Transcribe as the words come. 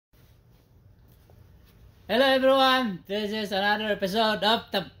Hello everyone, this is another episode of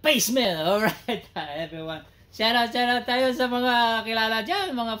The Basement. Alright, everyone. Shout out tayo sa mga kilala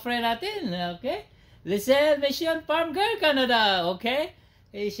dyan, mga friend natin, okay? Listen, Mission Farm Girl, Canada, okay?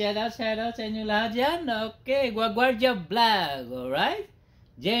 Hey, shout out sa inyo lahat dyan, okay? Guardia Vlog, alright?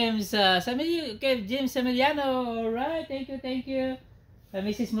 James, okay, James Emiliano, alright? Thank you.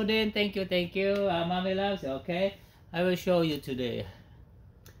 Mrs. Mudin, thank you. Mommy Loves, okay? I will show you today.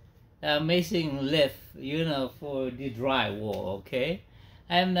 Amazing lift, for the drywall. Okay,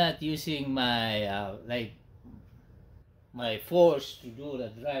 I'm not using my my force to do the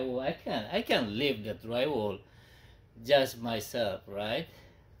drywall. I can lift the drywall just myself, right?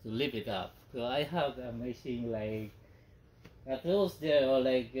 To lift it up. So I have amazing tools there, or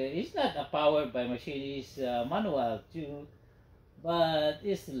it's not a powered by machine. It's manual too, but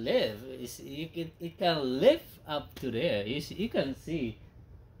it's lift. It can lift up to there. You can see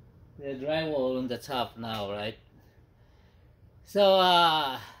the drywall on the top now, right? So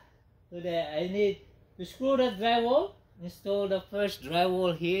today I need to screw the drywall, install the first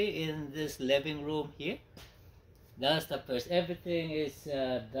drywall here in this living room here. That's the first. Everything is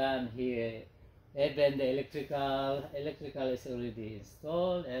done here. Even the electrical is already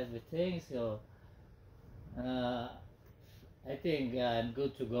installed, everything. So I think I'm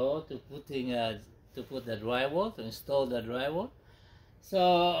good to go to put the drywall, to install the drywall.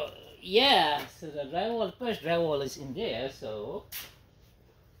 So yeah, so the first drywall is in there, so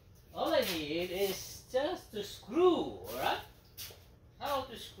all I need is just to screw, alright? How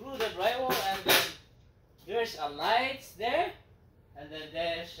to screw the drywall, and then there's a light there, and then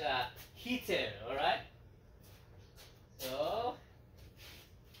there's a heater, alright? So,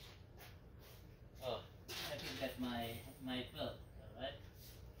 I think that's my belt, alright?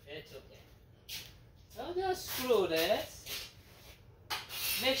 It's okay. So just screw this.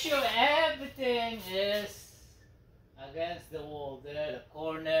 Make sure everything is against the wall there. The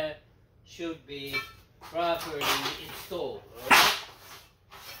corner should be properly installed. Right?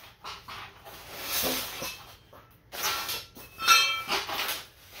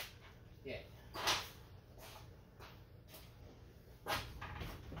 Yeah.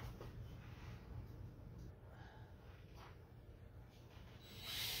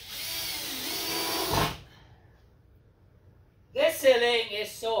 This ceiling is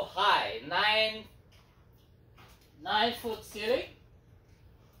so high, 9 foot ceiling.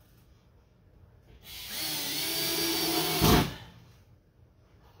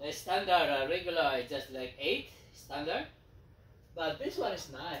 The standard regular is just like 8 standard, but this one is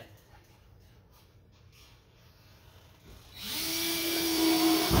 9.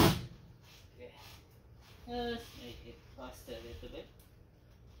 Okay. Let's make it faster a little bit.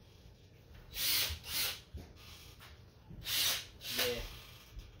 Yeah.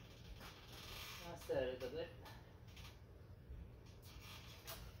 Faster a little bit.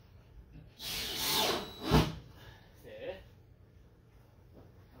 There.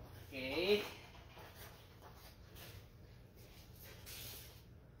 Okay.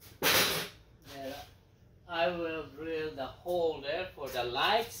 There. I will drill the hole there for the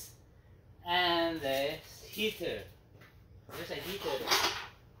lights and the heater. There's a heater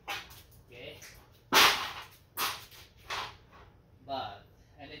there. Okay. But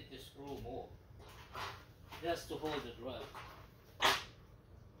I need to screw more just to hold it right.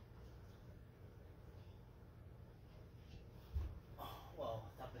 Wow,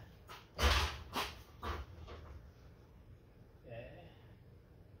 stop it. Okay.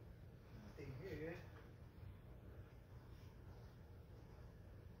 Nothing here.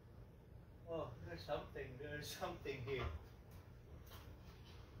 Oh, there's something here.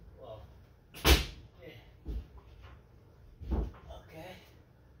 Wow. Yeah. Okay.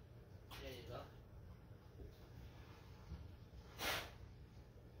 There you go.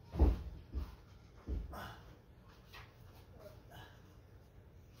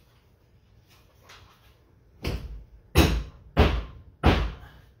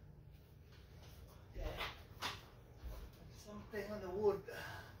 Something on the wood.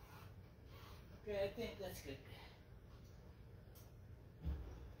 Okay, I think that's good.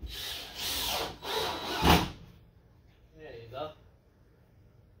 There you go.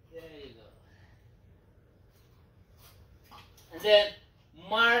 There you go. And then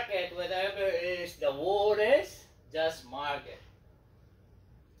mark it, whatever is the wood is, just mark it.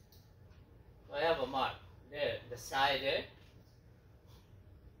 So I have a mark there, the side there.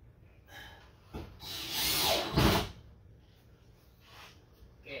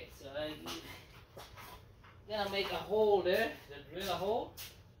 Okay, so I'm gonna make a hole there, drill a hole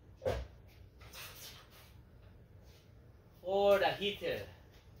for the heater.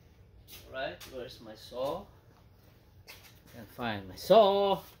 Right, where's my saw? Can't find my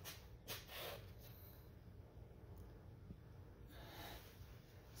saw.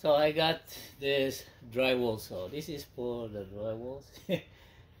 So I got this drywall saw. This is for the drywalls.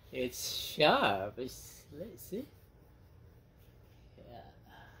 It's sharp. Let's see. Yeah.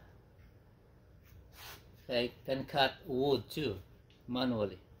 I can cut wood too,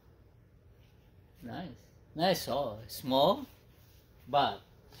 manually. Nice. Nice saw. Small, but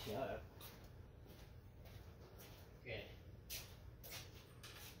sharp. Okay.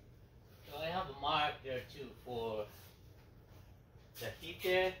 So I have a mark there too for the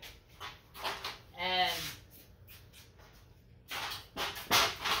heater and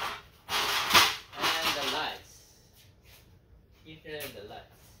the lights. Heater and the lights.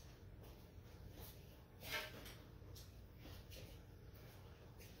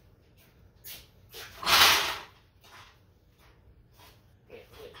 Okay,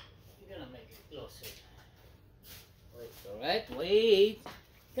 wait. We're gonna make it closer. Wait, alright, wait.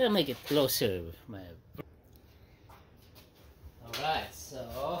 Gotta make it closer with my. Alright,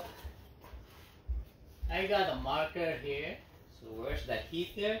 so I got a marker here. So where's the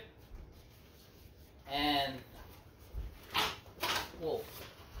heater and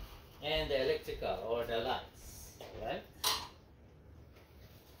the electrical or the lights, right?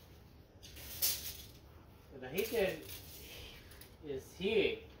 So the heater is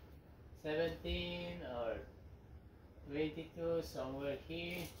here, 17 or 22, somewhere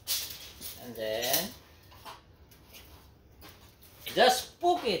here, and then just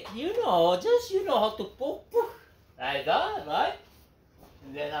poke it, just how to poke, like that, right?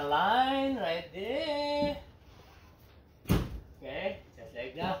 And then a line right there. Okay, just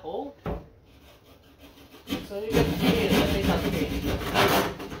like that, hold. So you can feel the little thing.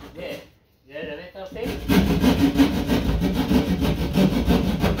 There, the little thing.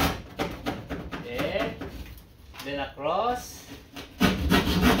 There, then across.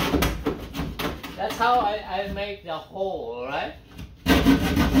 That's how I make the hole, right?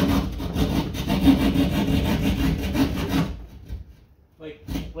 Wait.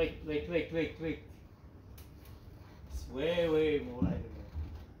 It's way more like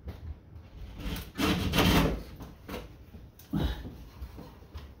that.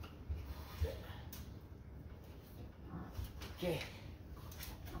 Okay.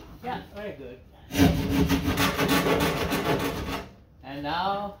 Yeah, very good. And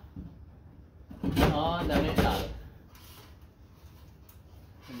now on the metal.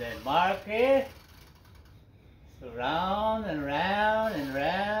 And then mark it. So round and round and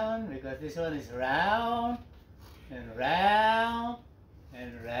round, because this one is round and round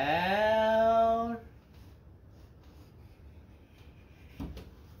and round.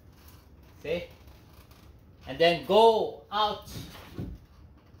 See? And then go out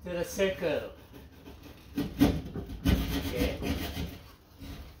to the circle.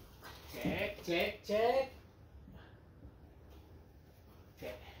 Okay. Check.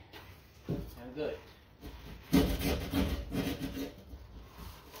 Okay. I'm good.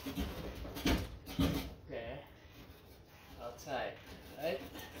 Okay. Outside, right?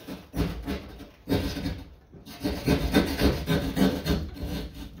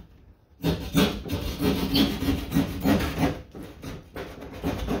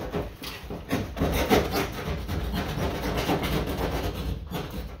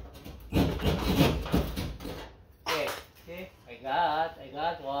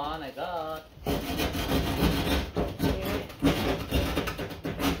 I got. Okay.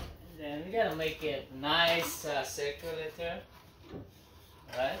 And then we gotta make it nice circulator,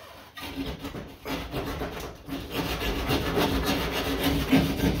 right?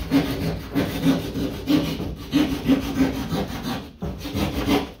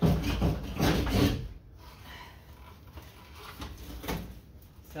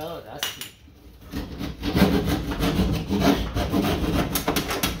 So that's it.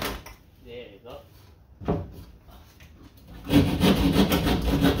 There you go.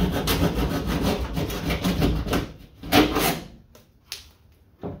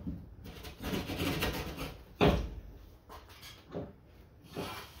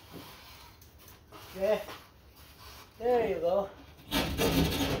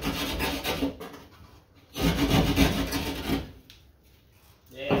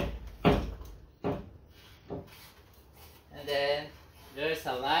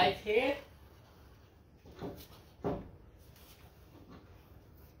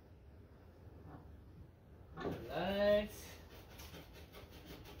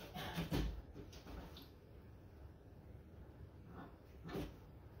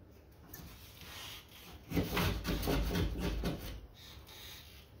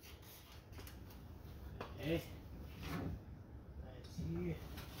 Okay. Let's see.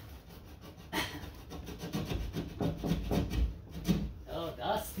 Oh,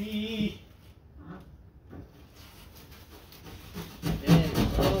 dusty. There we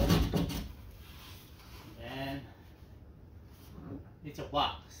go. And it's a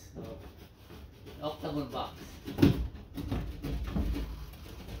box. So, octagon box.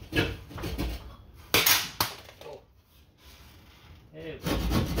 Oh. There we go.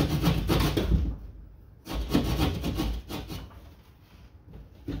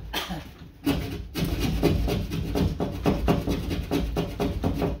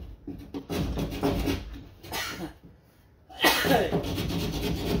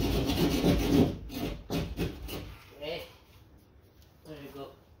 Okay, there you go.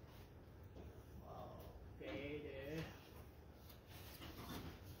 Okay, there.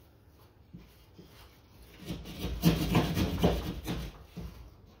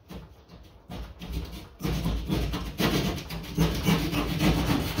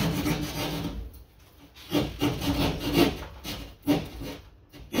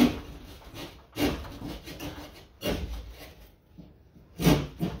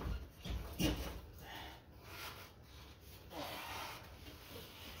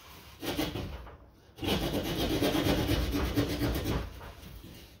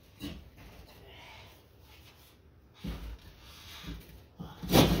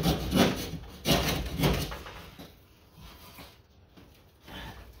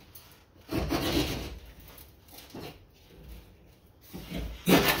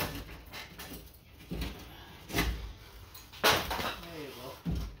 There you go.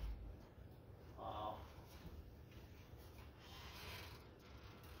 Wow.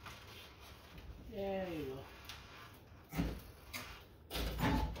 There you go.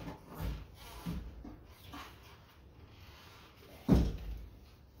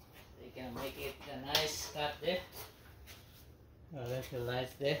 You can make it a nice cut there. I'll let the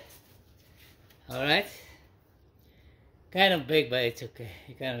lights there. Alright. Kind of big, but it's okay.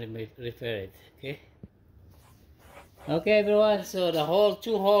 You can repair it. Okay. Okay, everyone. So the hole,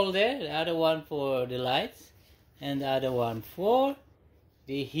 two hole there. The other one for the lights, and the other one for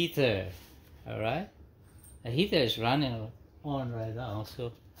the heater. Alright. The heater is running on right now.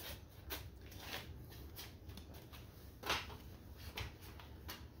 So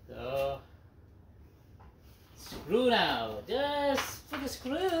screw now. Just put the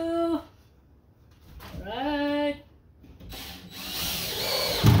screw. Alright.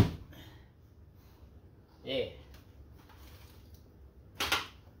 Yeah.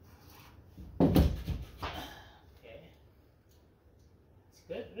 Okay. It's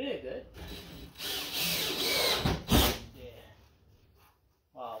good, really good. Yeah.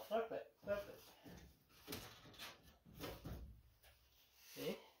 Wow, perfect, perfect.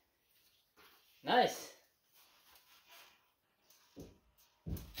 See? Nice.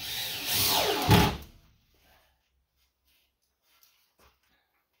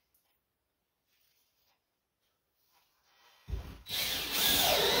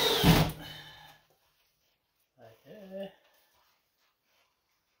 Right there.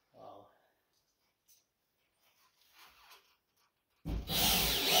 Wow.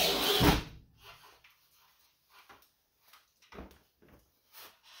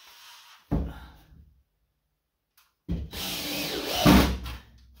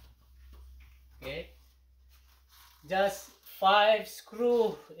 Okay. Just 5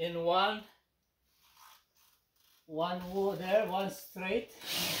 screw in one wood there, one straight,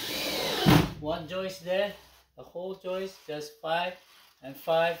 one joist there, the whole joist, just 5 and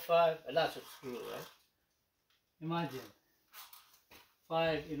 5, a lot of screw, right? Imagine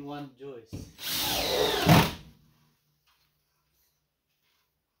 5 in one joist.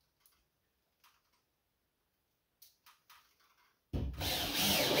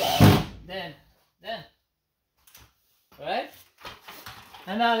 Then, alright?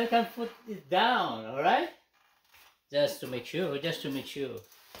 And now you can put it down, alright? Just to make sure.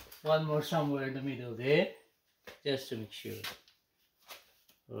 One more somewhere in the middle there, just to make sure.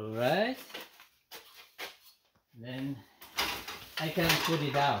 Alright? Then I can put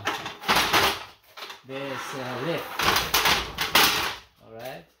it down. There's a lip.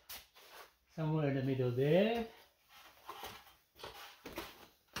 Alright? Somewhere in the middle there.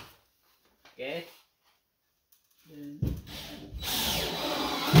 Okay? Then,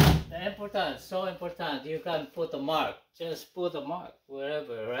 so important, you can put a mark. Just put a mark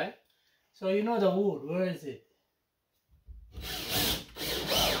wherever, right? So you know the wood, where is it?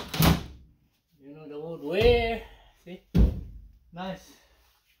 You know the wood where? See? Nice.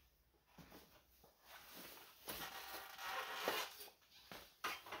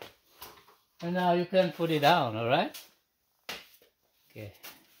 And now you can put it down, alright? Okay.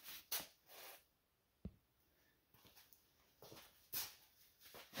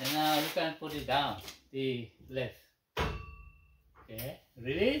 And now you can put it down, the left. Okay,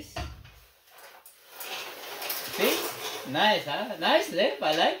 release. See? Nice, huh? Nice left,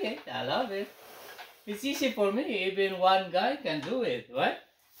 I like it, I love it. It's easy for me, even one guy can do it, right?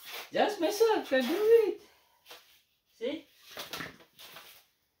 Just myself can do it. See?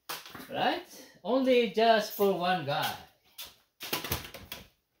 Right? Only just for one guy.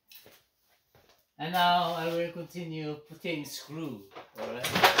 And now I will continue putting screw. Alright?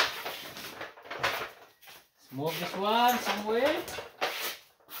 Move this one somewhere.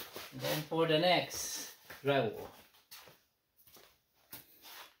 And then for the next drywall.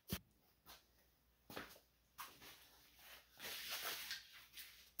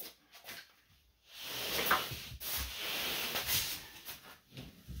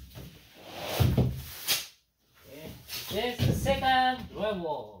 Okay. There's the second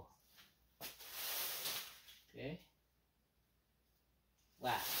drywall. Okay.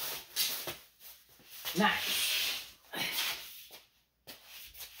 Wow. Nice.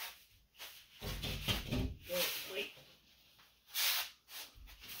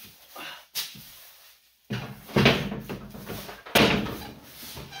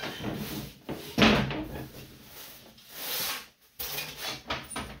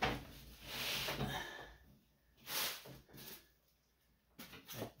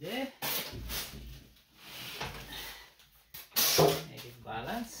 There. Make it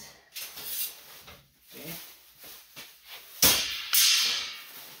balance. Okay.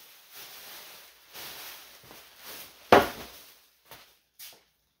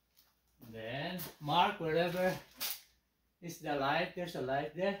 Then mark wherever is the light. There's a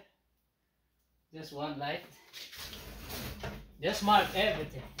light there. Just one light. Just mark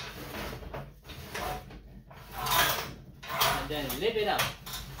everything. And then lift it up.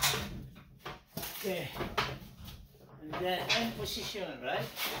 Okay. And then end position, right?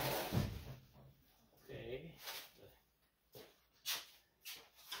 Okay.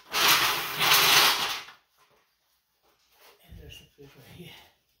 And there's a paper here.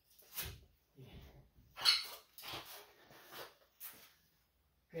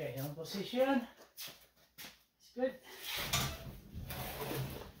 Okay, end position. It's good.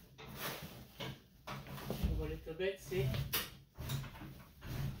 Move a little bit, see?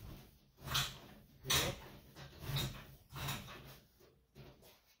 Okay.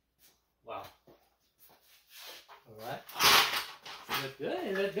 Wow. Alright. Look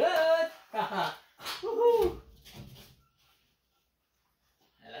good, look good. Woohoo!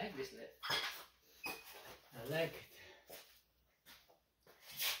 I like this lip. I like it.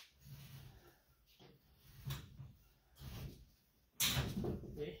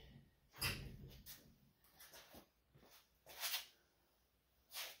 See?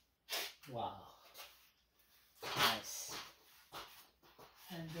 Wow. Nice.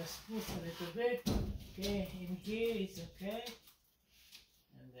 And just push a little bit. Okay, in here is okay.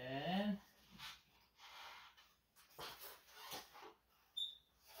 And then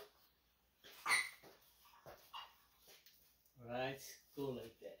right, go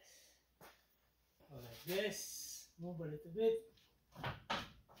like this. Go like this. Move a little bit.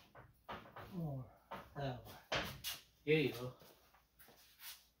 More. That one. Here you go.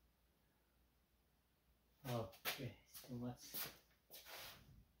 Oh, okay, it's too much.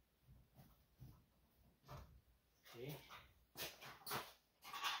 Okay.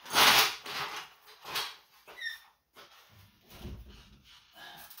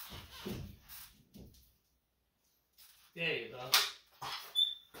 There you go.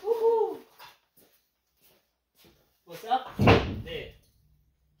 Woohoo! What's up? There.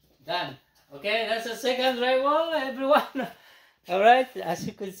 Done. Okay, that's the second drywall, everyone. Alright, as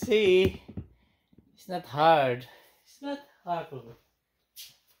you can see, it's not hard. It's not hard for me.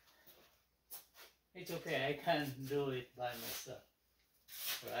 It's okay, I can do it by myself.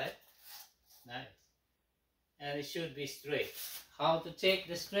 Alright? Nice. And it should be straight. How to take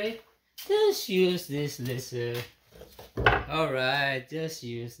the straight? Just use this laser. Alright, just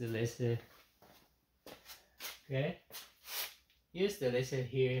use the laser. Okay? Use the laser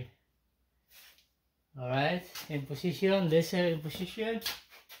here. Alright, in position, laser in position.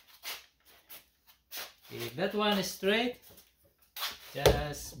 If that one is straight,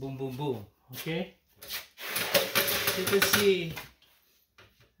 just boom, boom, boom. Okay? You can see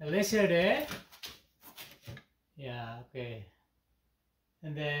the laser there. Yeah, okay.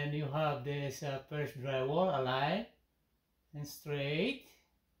 And then you have this first drywall aligned and straight.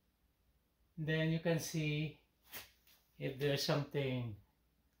 Then you can see if there's something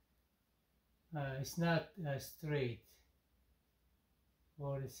it's not straight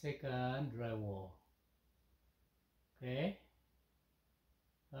for the second drywall. Okay,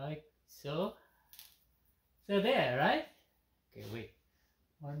 like so. So there, right? Okay, wait.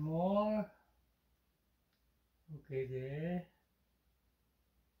 One more. Okay, there.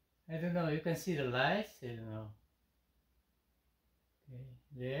 I don't know. You can see the lights. I don't know. Okay,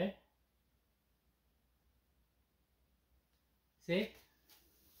 there. See?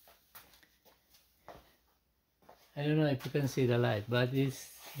 I don't know if you can see the light, but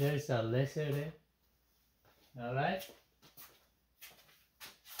there's a laser there. All right.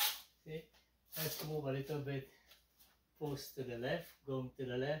 See? Let's move a little bit. Push to the left, going to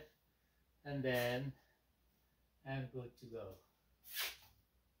the left, and then I'm good to go.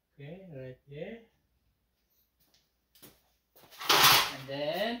 Okay, right there. And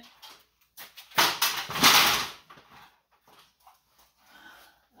then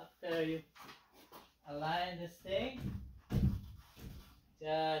after you align this thing,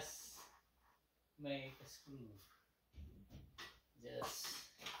 just make a screw. Just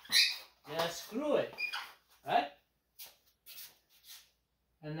screw it, right?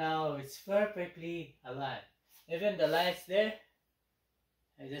 And now it's perfectly aligned. Even the lights there,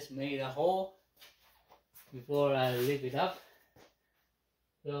 I just made a hole before I lift it up.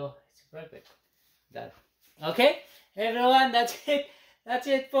 So it's perfect. Done. Okay, everyone, that's it. That's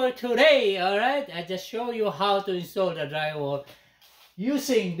it for today. Alright, I just show you how to install the drywall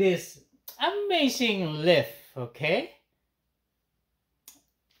using this amazing lift. Okay,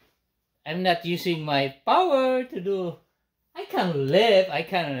 I'm not using my power to do. I can lift. I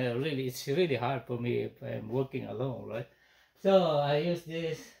can really. It's really hard for me if I'm working alone, right? So I use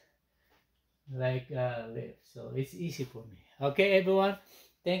this like lift, so it's easy for me. Okay, everyone.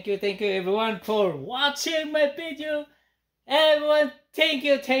 Thank you everyone for watching my video. Everyone, thank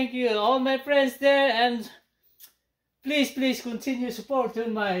you, all my friends there, and please continue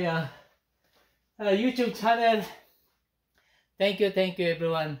supporting my YouTube channel. Thank you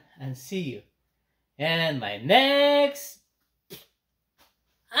everyone, and see you in my next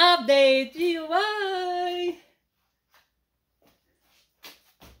update.